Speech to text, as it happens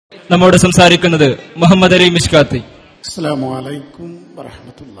നമ്മോട് സംസാരിക്കുന്നത് മുഹമ്മദ് അലി മിഷ്കാത്തി. അസ്സലാമു അലൈക്കും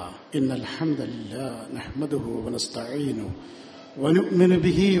വറഹ്മത്തുള്ളാഹി. ഇന്നൽ ഹംദലില്ലാഹി നഹ്മദുഹു വനസ്തഈനുഹു വനുഅ്മിനു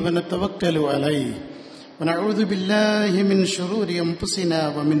ബിഹി വനതവക്കലു അലൈഹി വനഊദു ബില്ലാഹി മിൻ ശുറൂരി അൻഫുസിനാ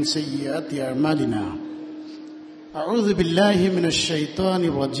വമിൻ സയ്യിആതി അഅ്മാലിനാ. അഊദു ബില്ലാഹി മിനശ്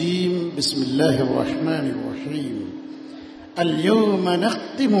ശൈത്വാനിർ റജീം. ബിസ്മില്ലാഹിർ റഹ്മാനിർ റഹീം. اليوم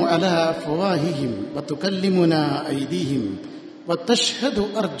نختم على أفواههم وتكلمنا أيديهم وتشهد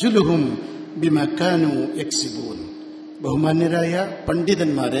أرجلهم بما كانوا يكسبون. ബഹുമാന്യരായ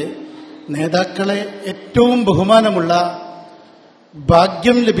പണ്ഡിതന്മാരെ, നേതാക്കളെ, ഏറ്റവും ബഹുമാനമുള്ള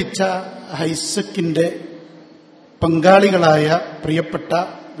ഭാഗ്യം ലഭിച്ച ഹൈസെക്കിന്റെ പങ്കാളികളായ പ്രിയപ്പെട്ട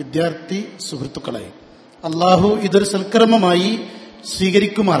വിദ്യാർത്ഥി സുഹൃത്തുക്കളെ, അള്ളാഹു ഇതൊരു സൽക്കർമ്മമായി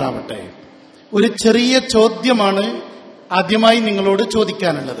സ്വീകരിക്കുമാറാവട്ടെ. ഒരു ചെറിയ ചോദ്യമാണ് ആദ്യമായി നിങ്ങളോട്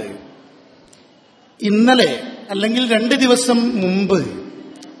ചോദിക്കാനുള്ളത്. ഇന്നലെ അല്ലെങ്കിൽ 2 ദിവസം മുമ്പ്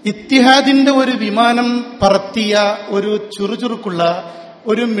ഇത്തിഹാദിന്റെ ഒരു വിമാനം പറത്തിയ ഒരു ചുറുചുറുക്കുള്ള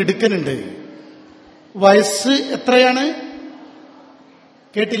ഒരു മിടുക്കനുണ്ട്. വയസ്സ് എത്രയാണ്?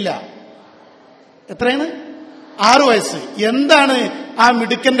 കേട്ടില്ല. എത്രയാണ്? 6 വയസ്സ്. എന്താണ് ആ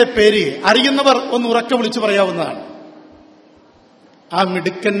മിടുക്കന്റെ പേര്? അറിയുന്നവർ ഒന്ന് ഉറക്കെ വിളിച്ചു പറയാവുന്നതാണ്. ആ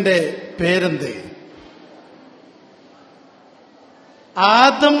മിടുക്കന്റെ പേരെന്ത്?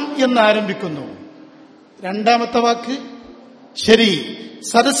 ആദം എന്നാരംഭിക്കുന്നു. രണ്ടാമത്തെ വാക്ക് ശരി.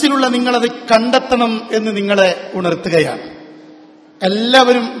 സദസ്സിലുള്ള നിങ്ങളത് കണ്ടെത്തണം എന്ന് നിങ്ങളെ ഉണർത്തുകയാണ്.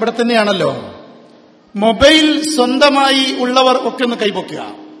 എല്ലാവരും ഇവിടെ തന്നെയാണല്ലോ. മൊബൈൽ സ്വന്തമായി ഉള്ളവർ ഒക്കെ ഒന്ന് കൈപൊക്കുക.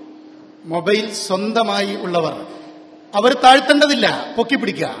 മൊബൈൽ സ്വന്തമായി ഉള്ളവർ, അവർ താഴ്ത്തേണ്ടതില്ല,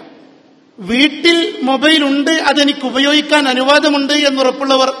 പൊക്കിപ്പിടിക്കുക. വീട്ടിൽ മൊബൈൽ ഉണ്ട്, അതെനിക്ക് ഉപയോഗിക്കാൻ അനുവാദമുണ്ട്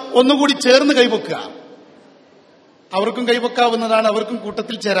എന്നുറപ്പുള്ളവർ ഒന്നുകൂടി ചേർന്ന് കൈപൊക്കുക. അവർക്കും കൈവക്കാവുന്നതാണ്, അവർക്കും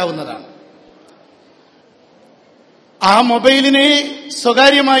കൂട്ടത്തിൽ ചേരാവുന്നതാണ്. ആ മൊബൈലിന്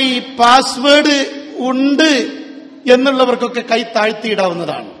സ്വകാര്യമായി പാസ്വേഡ് ഉണ്ട് എന്നുള്ളവർക്കൊക്കെ കൈ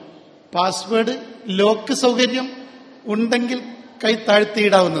താഴ്ത്തിയിടാവുന്നതാണ്. പാസ്വേഡ് ലോക്ക് സൗകര്യം ഉണ്ടെങ്കിൽ കൈ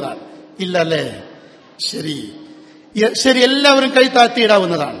താഴ്ത്തിയിടാവുന്നതാണ്. ഇല്ല അല്ലേ? ശരി ശരി, എല്ലാവരും കൈ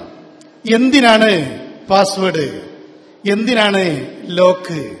താഴ്ത്തിയിടാവുന്നതാണ്. എന്തിനാണ് പാസ്വേഡ്? എന്തിനാണ്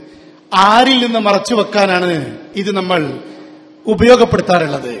ലോക്ക്? ആരിൽ നിന്ന് മറച്ചു വെക്കാനാണ് ഇത് നമ്മൾ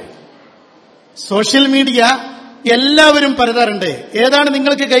ഉപയോഗപ്പെടുത്താറുള്ളത്? സോഷ്യൽ മീഡിയ എല്ലാവരും പരതാറുണ്ട്. ഏതാണ്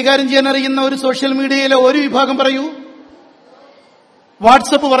നിങ്ങൾക്ക് കൈകാര്യം ചെയ്യാൻ അറിയുന്ന ഒരു സോഷ്യൽ മീഡിയയിലെ ഒരു വിഭാഗം പറയൂ.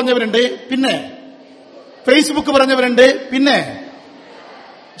 വാട്സപ്പ് പറഞ്ഞവരുണ്ട്, പിന്നെ ഫേസ്ബുക്ക് പറഞ്ഞവരുണ്ട്, പിന്നെ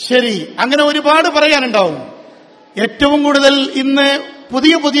ശരി, അങ്ങനെ ഒരുപാട് പറയാനുണ്ടാവും. ഏറ്റവും കൂടുതൽ ഇന്ന്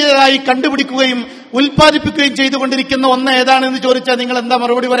പുതിയതായി കണ്ടുപിടിക്കുകയും ഉൽപ്പാദിപ്പിക്കുകയും ചെയ്തുകൊണ്ടിരിക്കുന്ന ഒന്ന് ഏതാണെന്ന് ചോദിച്ചാൽ നിങ്ങൾ എന്താ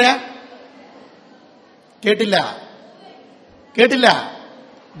മറുപടി പറയാ? കേട്ടില്ല.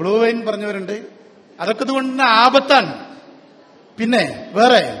 Blue wine പറഞ്ഞവരുണ്ട്. അതൊക്കെ ഇതുകൊണ്ട് ആപത്താണ്. പിന്നെ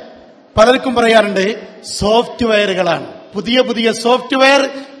വേറെ പലർക്കും പറയാറുണ്ട് സോഫ്റ്റ്വെയറുകളാണ്. പുതിയ സോഫ്റ്റ്വെയർ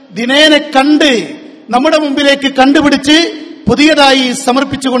ദിനേന കണ്ട് നമ്മുടെ മുമ്പിലേക്ക് കണ്ടുപിടിച്ച് പുതിയതായി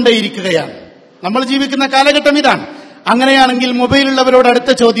സമർപ്പിച്ചുകൊണ്ടേയിരിക്കുകയാണ്. നമ്മൾ ജീവിക്കുന്ന കാലഘട്ടം ഇതാണ്. അങ്ങനെയാണെങ്കിൽ മൊബൈലുള്ളവരോട്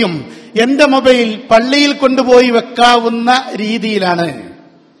അടുത്ത ചോദ്യം, എന്റെ മൊബൈൽ പള്ളിയിൽ കൊണ്ടുപോയി വെക്കാവുന്ന രീതിയിലാണ്.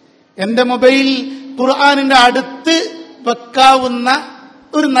 എന്റെ മൊബൈൽ ഖുർആനിന്റെ അടുത്ത് വെക്കാവുന്ന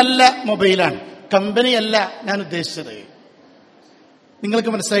ഒരു നല്ല മൊബൈലാണ്. കമ്പനിയല്ല ഞാൻ ഉദ്ദേശിച്ചത്.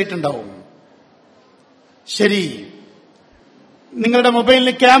 നിങ്ങൾക്ക് മനസ്സിലായിട്ടുണ്ടാവും. ശരി, നിങ്ങളുടെ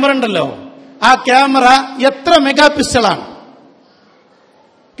മൊബൈലിന് ക്യാമറ ഉണ്ടല്ലോ. ആ ക്യാമറ എത്ര മെഗാ പിക്സലാണ്?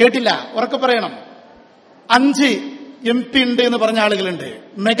 കേട്ടില്ല, ഉറക്കെ പറയണം. 5 MP ഉണ്ട് എന്ന് പറഞ്ഞ ആളുകളുണ്ട്.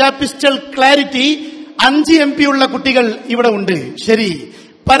 മെഗാ പിക്സൽ ക്ലാരിറ്റി 5 MP ഉള്ള കുട്ടികൾ ഇവിടെ ഉണ്ട്. ശരി,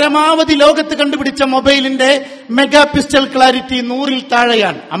 പരമാവധി ലോകത്ത് കണ്ടുപിടിച്ച മൊബൈലിന്റെ മെഗാ പിക്സൽ ക്ലാരിറ്റി 100-ൽ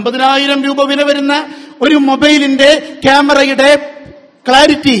താഴെയാണ്. 50,000 രൂപ വില വരുന്ന ഒരു മൊബൈലിന്റെ ക്യാമറയുടെ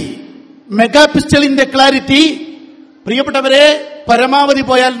ക്ലാരിറ്റി, മെഗാ പിക്സലിന്റെ ക്ലാരിറ്റി, പ്രിയപ്പെട്ടവരെ, പരമാവധി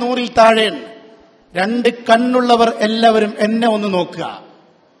പോയാൽ 100-ൽ താഴെയാണ്. 2 കണ്ണുള്ളവർ എല്ലാവരും എന്നെ ഒന്ന് നോക്കുക.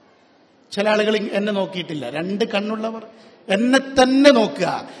 ചില ആളുകൾ എന്നെ നോക്കിയിട്ടില്ല. 2 കണ്ണുള്ളവർ എന്നെ തന്നെ നോക്കുക.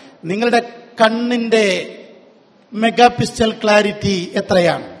 നിങ്ങളുടെ കണ്ണിന്റെ മെഗാ പിക്സൽ ക്ലാരിറ്റി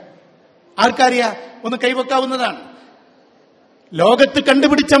എത്രയാണ്? ആർക്കറിയാ? ഒന്ന് കൈവക്കാവുന്നതാണ്. ലോകത്ത്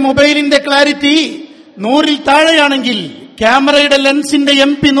കണ്ടുപിടിച്ച മൊബൈലിന്റെ ക്ലാരിറ്റി 100-ൽ താഴെയാണെങ്കിൽ, ക്യാമറയുടെ ലെൻസിന്റെ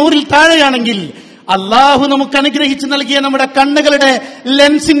MP 100-ൽ താഴെയാണെങ്കിൽ, അള്ളാഹു നമുക്ക് അനുഗ്രഹിച്ച് നൽകിയ നമ്മുടെ കണ്ണുകളുടെ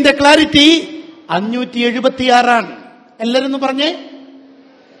ലെൻസിന്റെ ക്ലാരിറ്റി 576 എല്ലാരും പറഞ്ഞേ,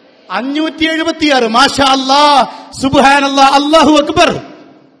 576. മാഷാ അല്ലാഹ്, സുബ്ഹാനല്ലാഹ്, അല്ലാഹു അക്ബർ.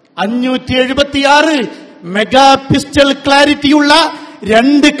 576 മെഗാ പിക്സൽ ക്ലാരിറ്റിയുള്ള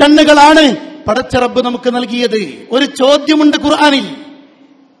 2 കണ്ണുകളാണ് പടച്ച റബ്ബ് നമുക്ക് നൽകിയത്. ഒരു ചോദ്യമുണ്ട് ഖുർആനിൽ,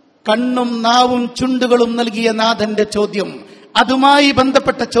 കണ്ണും നാവും ചുണ്ടുകളും നൽകിയ നാഥന്റെ ചോദ്യം. അതുമായി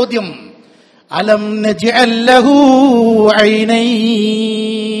ബന്ധപ്പെട്ട ചോദ്യം. അലം നജ്അൽ ലഹു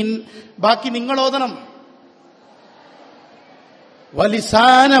ഐനൈൻ. ബാക്കി നിങ്ങൾ ഓതണം.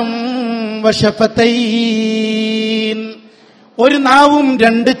 വലിസാനം വശഫതൈൻ. ഒരു നാവും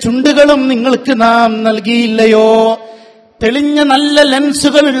രണ്ട് ചുണ്ടുകളും നിങ്ങൾക്ക് നാം നൽകിയില്ലയോ? തെളിഞ്ഞ നല്ല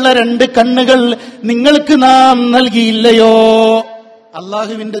ലെൻസുകളുള്ള രണ്ട് കണ്ണുകൾ നിങ്ങൾക്ക് നാം നൽകിയില്ലയോ?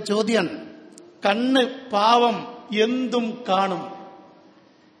 അള്ളാഹുവിന്റെ ചോദ്യമാണ്. കണ്ണ് പാവം എന്തും കാണും.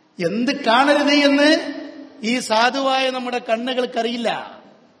 എന്ത് കാണരുത് എന്ന് ഈ സാധുവായ നമ്മുടെ കണ്ണുകൾക്കറിയില്ല.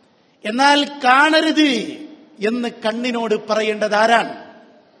 എന്നാൽ കാണരുത് എന്ന് കണ്ണിനോട് പറയേണ്ടത് ആരാണ്?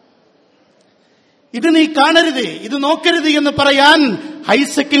 ഇത് നീ കാണരുത്, ഇത് നോക്കരുത് എന്ന് പറയാൻ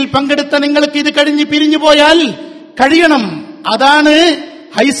ഹൈസെക്കിൽ പങ്കെടുത്ത നിങ്ങൾക്ക് ഇത് കഴിഞ്ഞ് പിരിഞ്ഞു പോയാൽ കഴിയണം. അതാണ്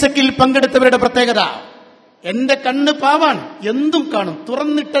ഹൈസെക്കിൽ പങ്കെടുത്തവരുടെ പ്രത്യേകത. എന്റെ കണ്ണ് പാവാൻ എന്തും കാണും,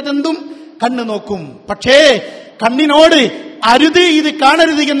 തുറന്നിട്ടതെന്തും കണ്ണ് നോക്കും. പക്ഷേ കണ്ണിനോട് അരുത്, ഇത്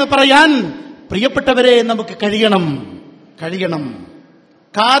കാണരുത് എന്ന് പറയാൻ പ്രിയപ്പെട്ടവരെ നമുക്ക് കഴിയണം.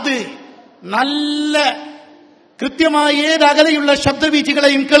 കാത് നല്ല കൃത്യമായി ഏത് അകലെയുള്ള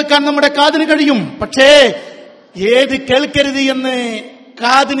ശബ്ദവീചികളെയും കേൾക്കാൻ നമ്മുടെ കാതിന് കഴിയും. പക്ഷേ ഏത് കേൾക്കരുത് എന്ന്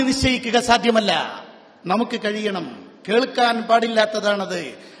കാതിന് നിശ്ചയിക്കുക സാധ്യമല്ല. നമുക്ക് കഴിയണം. കേൾക്കാൻ പാടില്ലാത്തതാണത്.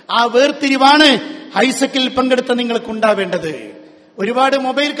 ആ വേർതിരിവാണ് ഹൈസെക്കിൽ പങ്കെടുത്ത നിങ്ങൾക്ക് ഉണ്ടാവേണ്ടത്. ഒരുപാട്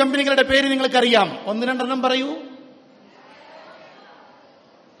മൊബൈൽ കമ്പനികളുടെ പേര് നിങ്ങൾക്കറിയാം. ഒന്ന് രണ്ടെണ്ണം പറയൂ.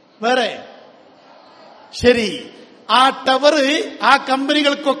 വേറെ? ശരി. ആ ടവർ, ആ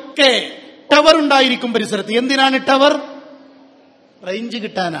കമ്പനികൾക്കൊക്കെ ടവർ ഉണ്ടായിരിക്കും പരിസരത്ത്. എന്തിനാണ് ടവർ? റേഞ്ച്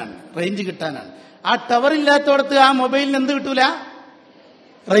കിട്ടാനാണ്. ആ ടവർ ഇല്ലാത്തടത്ത് ആ മൊബൈലിന് എന്ത് കിട്ടൂല?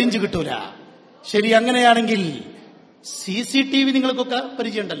 റേഞ്ച് കിട്ടൂല. ശരി, അങ്ങനെയാണെങ്കിൽ CCTV നിങ്ങൾക്കൊക്കെ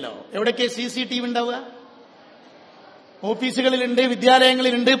പരിചയമുണ്ടല്ലോ. എവിടൊക്കെ CCTV ഉണ്ടാവുക? ഓഫീസുകളിലുണ്ട്,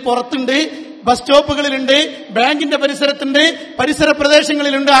 വിദ്യാലയങ്ങളിലുണ്ട്, പുറത്തുണ്ട്, ബസ് സ്റ്റോപ്പുകളിലുണ്ട്, ബാങ്കിന്റെ പരിസരത്തുണ്ട്, പരിസര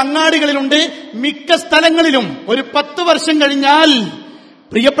പ്രദേശങ്ങളിലുണ്ട്, അങ്ങാടികളിലുണ്ട്, മിക്ക സ്ഥലങ്ങളിലും. ഒരു 10 വർഷം കഴിഞ്ഞാൽ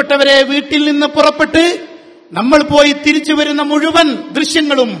പ്രിയപ്പെട്ടവരെ, വീട്ടിൽ നിന്ന് പുറപ്പെട്ട് നമ്മൾ പോയി തിരിച്ചു വരുന്ന മുഴുവൻ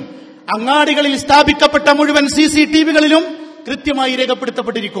ദൃശ്യങ്ങളും അങ്ങാടികളിൽ സ്ഥാപിക്കപ്പെട്ട മുഴുവൻ CCTVകളിലും കൃത്യമായി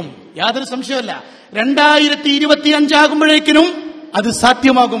രേഖപ്പെടുത്തപ്പെട്ടിരിക്കും. യാതൊരു സംശയമല്ല. 2025 ആകുമ്പോഴേക്കിനും അത്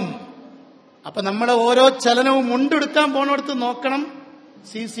സാധ്യമാകും. അപ്പൊ നമ്മളെ ഓരോ ചലനവും മുണ്ടെടുക്കാൻ പോണടുത്ത് നോക്കണം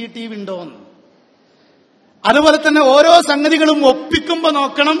CCTV ഉണ്ടോന്ന്. അതുപോലെ തന്നെ ഓരോ സംഗതികളും ഒപ്പിക്കുമ്പോ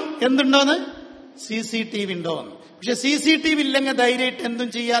നോക്കണം എന്തുണ്ടോന്ന്, CCTV ഉണ്ടോന്ന്. പക്ഷെ CCTV ഇല്ലെങ്കിൽ ധൈര്യമായിട്ട് എന്തും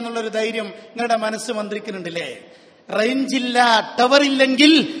ചെയ്യാന്നുള്ളൊരു ധൈര്യം നിങ്ങളുടെ മനസ്സ് മന്ത്രിക്കുന്നുണ്ടല്ലേ? റേഞ്ചില്ല, ടവർ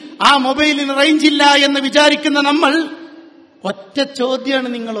ഇല്ലെങ്കിൽ ആ മൊബൈലിന് റേഞ്ചില്ല എന്ന് വിചാരിക്കുന്ന നമ്മൾ, ഒറ്റ ചോദ്യമാണ്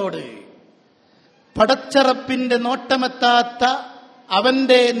നിങ്ങളോട്. പടച്ചറപ്പിന്റെ നോട്ടമെത്താത്ത,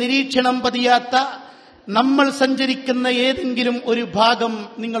 അവന്റെ നിരീക്ഷണം പതിയാത്ത നമ്മൾ സഞ്ചരിക്കുന്ന ഏതെങ്കിലും ഒരു ഭാഗം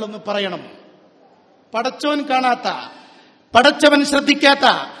നിങ്ങളൊന്ന് പറയണം. പടച്ചോൻ കാണാത്ത, പടച്ചവൻ ശ്രദ്ധിക്കാത്ത,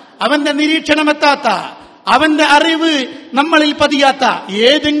 അവന്റെ നിരീക്ഷണമെത്താത്ത, അവന്റെ അറിവ് നമ്മളിൽ പതിയാത്ത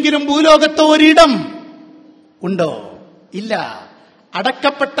ഏതെങ്കിലും ഭൂലോകത്തോ ഒരിടം ഉണ്ടോ? ഇല്ല.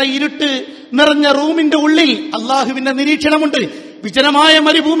 അടക്കപ്പെട്ട ഇരുട്ട് നിറഞ്ഞ റൂമിന്റെ ഉള്ളിൽ അള്ളാഹുവിന്റെ നിരീക്ഷണമുണ്ട്. വിജനമായ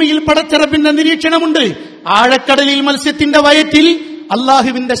മരുഭൂമിയിൽ പടച്ചറപ്പിന്റെ നിരീക്ഷണമുണ്ട്. ആഴക്കടലിൽ മത്സ്യത്തിന്റെ വയറ്റിൽ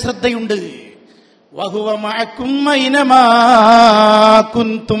അള്ളാഹുവിന്റെ ശ്രദ്ധയുണ്ട്. വഹുവ മഅകും ഐനമാ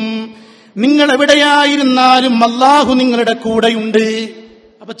കുന്തും. നിങ്ങൾ എവിടെയായിരുന്നാലും അള്ളാഹു നിങ്ങളുടെ കൂടെയുണ്ട്.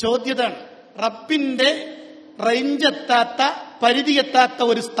 അപ്പൊ ചോദ്യതാണ്, റബ്ബിന്റെ റേഞ്ച് എത്താത്ത, പരിധിയെത്താത്ത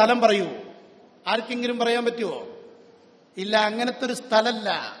ഒരു സ്ഥലം പറയൂ. ആർക്കെങ്കിലും പറയാൻ പറ്റുമോ? ഇല്ല, അങ്ങനത്തെ ഒരു സ്ഥലമല്ല.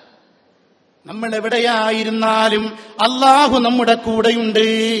 നമ്മൾ എവിടെയായിരുന്നാലും അള്ളാഹു നമ്മുടെ കൂടെയുണ്ട്.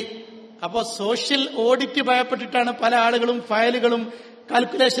 അപ്പോ സോഷ്യൽ ഓഡിറ്റ് ഭയപ്പെട്ടിട്ടാണ് പല ആളുകളും ഫയലുകളും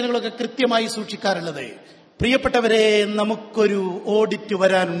കാൽക്കുലേഷനുകളൊക്കെ കൃത്യമായി സൂക്ഷിക്കാറുള്ളത്. പ്രിയപ്പെട്ടവരെ, നമുക്കൊരു ഓഡിറ്റ്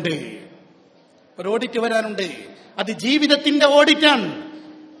വരാനുണ്ട്. അത് ജീവിതത്തിന്റെ ഓഡിറ്റാണ്.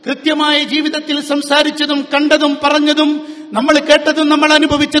 കൃത്യമായ ജീവിതത്തിൽ സംസാരിച്ചതും കണ്ടതും പറഞ്ഞതും നമ്മൾ കേട്ടതും നമ്മൾ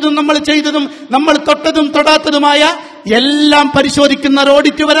അനുഭവിച്ചതും നമ്മൾ ചെയ്തതും നമ്മൾ തൊട്ടതും തൊടാത്തതുമായ എല്ലാം പരിശോധിക്കുന്ന ഒരു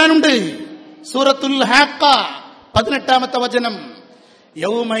ഓഡിറ്റ് വരാനുണ്ട്. സൂറത്തുൽ ഹാഖ 18-ാമത്തെ വചനം.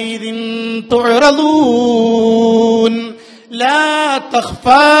 യൗമൈദിൻ തുഅറദൂൻ ലാ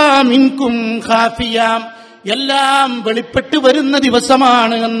തഖ്ഫാ മിൻകും ഖാഫിയ. എല്ലാം വെളിപ്പെട്ട് വരുന്ന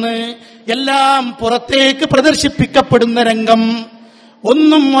ദിവസമാണ് എന്ന്, എല്ലാം പുറത്തേക്ക് പ്രദർശിപ്പിക്കപ്പെടുന്ന രംഗം.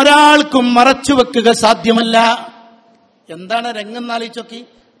 ഒന്നും ഒരാൾക്കും മറച്ചുവെക്കുക സാധ്യമല്ല. എന്താണ് രംഗം എന്നാലോചിച്ചോക്കി.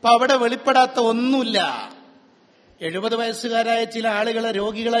 അപ്പൊ അവിടെ വെളിപ്പെടാത്ത ഒന്നുമില്ല. 70 വയസ്സുകാരായ ചില ആളുകളെ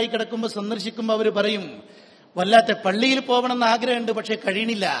രോഗികളായി കിടക്കുമ്പോൾ സന്ദർശിക്കുമ്പോൾ അവർ പറയും, വല്ലാത്ത പള്ളിയിൽ പോകണമെന്ന് ആഗ്രഹമുണ്ട്, പക്ഷെ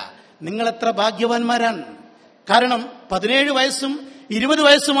കഴിയണില്ല. നിങ്ങളെത്ര ഭാഗ്യവാന്മാരാണ്. കാരണം 17 വയസ്സും 20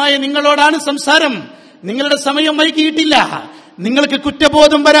 വയസ്സുമായ നിങ്ങളോടാണ് സംസാരം. നിങ്ങളുടെ സമയം വൈകിയിട്ടില്ല. നിങ്ങൾക്ക്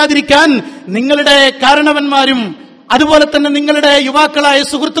കുറ്റബോധം വരാതിരിക്കാൻ നിങ്ങളുടെ കാരണവന്മാരും അതുപോലെ തന്നെ നിങ്ങളുടെ യുവാക്കളായ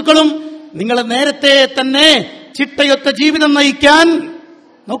സുഹൃത്തുക്കളും നിങ്ങൾ നേരത്തെ തന്നെ ചിട്ടയൊത്ത ജീവിതം നയിക്കാൻ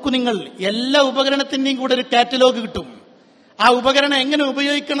നോക്കൂ. നിങ്ങൾ എല്ലാ ഉപകരണത്തിന്റെയും കൂടെ ഒരു കാറ്റലോഗ് കിട്ടും. ആ ഉപകരണം എങ്ങനെ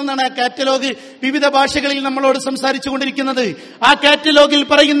ഉപയോഗിക്കണം എന്നാണ് ആ കാറ്റലോഗ് വിവിധ ഭാഷകളിൽ നമ്മളോട് സംസാരിച്ചു കൊണ്ടിരിക്കുന്നത്. ആ കാറ്റലോഗിൽ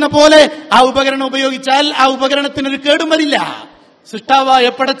പറയുന്ന പോലെ ആ ഉപകരണം ഉപയോഗിച്ചാൽ ആ ഉപകരണത്തിനൊരു കേടും വരില്ല. സൃഷ്ടാവായ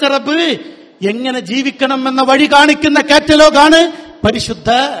പടച്ച റബ്ബ് എങ്ങനെ ജീവിക്കണം എന്ന വഴി കാണിക്കുന്ന കാറ്റലോഗാണ് പരിശുദ്ധ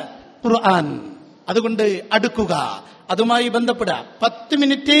ഖുർആൻ. അതുകൊണ്ട് അടുക്കുക, അതുമായി ബന്ധപ്പെടുക. 10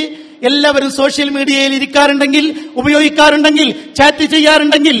 മിനിറ്റ് എല്ലാവരും സോഷ്യൽ മീഡിയയിൽ ഇരിക്കാറുണ്ടെങ്കിൽ, ഉപയോഗിക്കാറുണ്ടെങ്കിൽ, ചാറ്റ്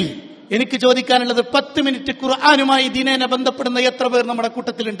ചെയ്യാറുണ്ടെങ്കിൽ, എനിക്ക് ചോദിക്കാനുള്ളത് 10 മിനിറ്റ് ഖുർആനുമായി ദിനേന ബന്ധപ്പെടുന്ന എത്ര പേർ നമ്മുടെ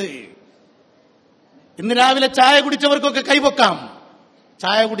കൂട്ടത്തിലുണ്ട്? ഇന്ന് രാവിലെ ചായ കുടിച്ചവർക്കൊക്കെ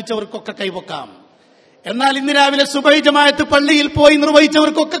കൈവക്കാം. എന്നാൽ ഇന്ന് രാവിലെ സുബഹി ജമാഅത്ത് പള്ളിയിൽ പോയി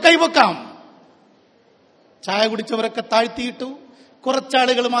നിർവഹിച്ചവർക്കൊക്കെ കൈവക്കാം. ചായ കുടിച്ചവരൊക്കെ താഴ്ത്തിയിട്ടു.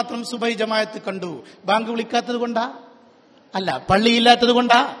 കുറച്ചാളുകൾ മാത്രം സുബഹി ജമാഅത്ത് കണ്ടു. ബാങ്ക് വിളിക്കാത്തത് കൊണ്ടാ? അല്ല. പള്ളിയില്ലാത്തത്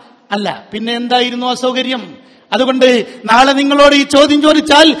കൊണ്ടാ? അല്ല. പിന്നെ എന്തായിരുന്നു അസൗകര്യം? അതുകൊണ്ട് നാളെ നിങ്ങളോട് ഈ ചോദ്യം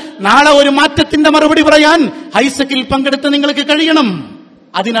ചോദിച്ചാൽ നാളെ ഒരു മാറ്റത്തിന്റെ മറുപടി പറയാൻ ഹൈസക്കിൽ പങ്കെടുത്ത് നിങ്ങൾക്ക് കഴിയണം.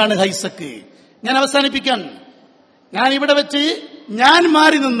 അതിനാണ് ഹൈസക്ക്. ഞാൻ അവസാനിപ്പിക്കാൻ, ഞാൻ ഇവിടെ വെച്ച് ഞാൻ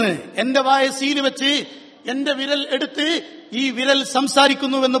മാറി നിന്ന് എന്റെ വായ സീല് വെച്ച് എന്റെ വിരൽ എടുത്ത് ഈ വിരൽ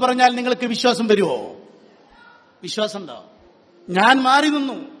സംസാരിക്കുന്നുവെന്ന് പറഞ്ഞാൽ നിങ്ങൾക്ക് വിശ്വാസം വരുമോ? വിശ്വാസം ഉണ്ടോ? ഞാൻ മാറി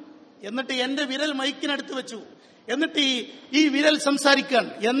നിന്നു, എന്നിട്ട് എന്റെ വിരൽ മൈക്കിനടുത്ത് വെച്ചു, എന്നിട്ട് ഈ വിരൽ സംസാരിക്കാൻ.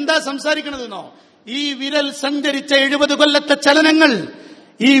 എന്താ സംസാരിക്കണതെന്നോ? ഈ വിരൽ സഞ്ചരിച്ച 70 കൊല്ലത്തെ ചലനങ്ങൾ,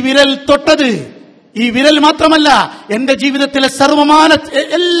 ഈ വിരൽ തൊട്ടത്, ഈ വിരൽ മാത്രമല്ല എന്റെ ജീവിതത്തിലെ സർവമാന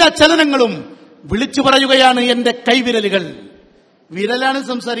എല്ലാ ചലനങ്ങളും വിളിച്ചു പറയുകയാണ് എന്റെ കൈവിരലുകൾ. വിരലാണ്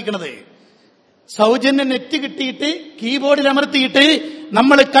സംസാരിക്കുന്നത്. സൗജന്യ നെറ്റ് കിട്ടിയിട്ട് കീബോർഡിൽ അമർത്തിയിട്ട്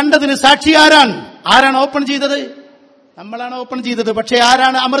നമ്മൾ കണ്ടതിന് സാക്ഷി ആരാണ് ഓപ്പൺ ചെയ്തത്? നമ്മളാണ് ഓപ്പൺ ചെയ്തത്. പക്ഷെ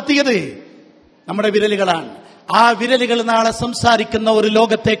ആരാണ് അമർത്തിയത്? നമ്മുടെ വിരലുകളാണ്. ആ വിരലുകൾ നാളെ സംസാരിക്കുന്ന ഒരു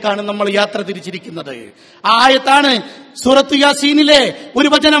ലോകത്തേക്കാണ് നമ്മൾ യാത്ര തിരിച്ചിരിക്കുന്നത്. ആ ആയത്താണ് സൂറത്ത് യാസീനിലെ ഒരു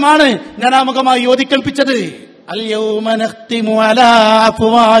വചനമാണ് ഞാൻ ആമുഖമായി ഓതിക്കേൾപ്പിച്ചത്. അൽയൗമ നഖ്തിമു അലാ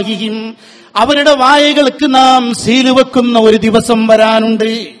അഫ്വാഹിഹിം, അവരുടെ വായകൾക്ക് നാം സീല് വെക്കുന്ന ഒരു ദിവസം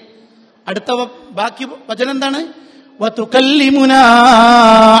വരാനുണ്ട്. അടുത്ത ബാക്കി വചനം എന്താണ്? വതുകല്ലിമുനാ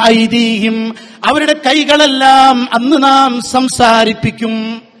ഐദീഹിം, അവരുടെ കൈകളെല്ലാം അന്ന് നാം സംസാരിപ്പിക്കും.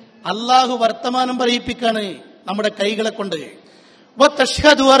 അല്ലാഹു വർത്തമാനം പറയിപ്പിക്കാണ് നമ്മുടെ കൈകളെ കൊണ്ട്.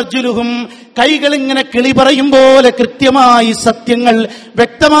 വതഷ്ഹദു അർജുലുഹും, കൈകൾ ഇങ്ങനെ കിളി പറയും പോലെ കൃത്യമായി സത്യങ്ങൾ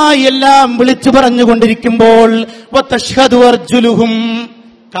വ്യക്തമായി എല്ലാം വിളിച്ചു പറഞ്ഞുകൊണ്ടിരിക്കുമ്പോൾ വതഷ്ഹദു അർജുലുഹും,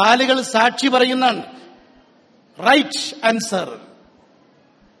 കാലുകൾ സാക്ഷി പറയുന്നതാണ്. Right answer,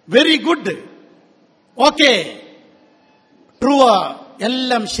 very good, okay, true,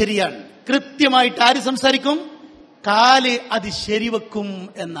 എല്ലാം ശരിയാണ്. കൃത്യമായിട്ട് ആര് സംസാരിക്കും? കാല് അത് ശരിവെക്കും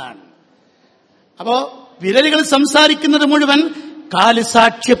എന്നാണ്. അപ്പോ വിരലുകൾ സംസാരിക്കുന്നത് മുഴുവൻ കാല്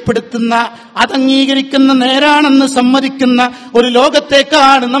സാക്ഷ്യപ്പെടുത്തുന്ന, അതംഗീകരിക്കുന്ന, നേരാണെന്ന് സമ്മതിക്കുന്ന ഒരു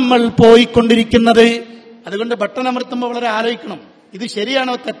ലോകത്തേക്കാണ് നമ്മൾ പോയിക്കൊണ്ടിരിക്കുന്നത്. അതുകൊണ്ട് ബട്ടൺ അമർത്തുമ്പോൾ വളരെ ആലോചിക്കണം, ഇത്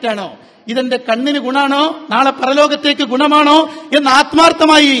ശരിയാണോ തെറ്റാണോ, ഇതെന്റെ കണ്ണിന് ഗുണാണോ, നാളെ പരലോകത്തേക്ക് ഗുണമാണോ എന്ന്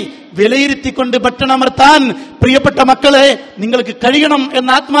ആത്മാർത്ഥമായി വിലയിരുത്തിക്കൊണ്ട് ബട്ടൺ അമർത്താൻ പ്രിയപ്പെട്ട മക്കളെ നിങ്ങൾക്ക് കഴിയണം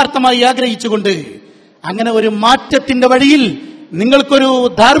എന്ന് ആത്മാർത്ഥമായി ആഗ്രഹിച്ചുകൊണ്ട് അങ്ങനെ ഒരു മാറ്റത്തിന്റെ വഴിയിൽ നിങ്ങൾക്കൊരു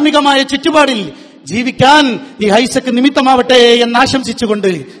ധാർമ്മികമായ ചുറ്റുപാടിൽ ജീവിക്കാൻ ഈ ഹൈസക്ക് നിമിത്തമാവട്ടെ എന്ന്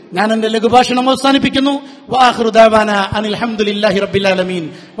ആശംസിച്ചുകൊണ്ട് ഞാൻ എന്റെ ലഘുഭാഷണം അവസാനിപ്പിക്കുന്നു. വാഹിറു ദഅവാന അനിൽ ഹംദുലില്ലാഹി റബ്ബിൽ ആലമീൻ.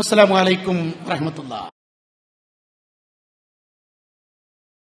 വസ്സലാമു അലൈക്കും വറഹ്മത്തുള്ളാഹി.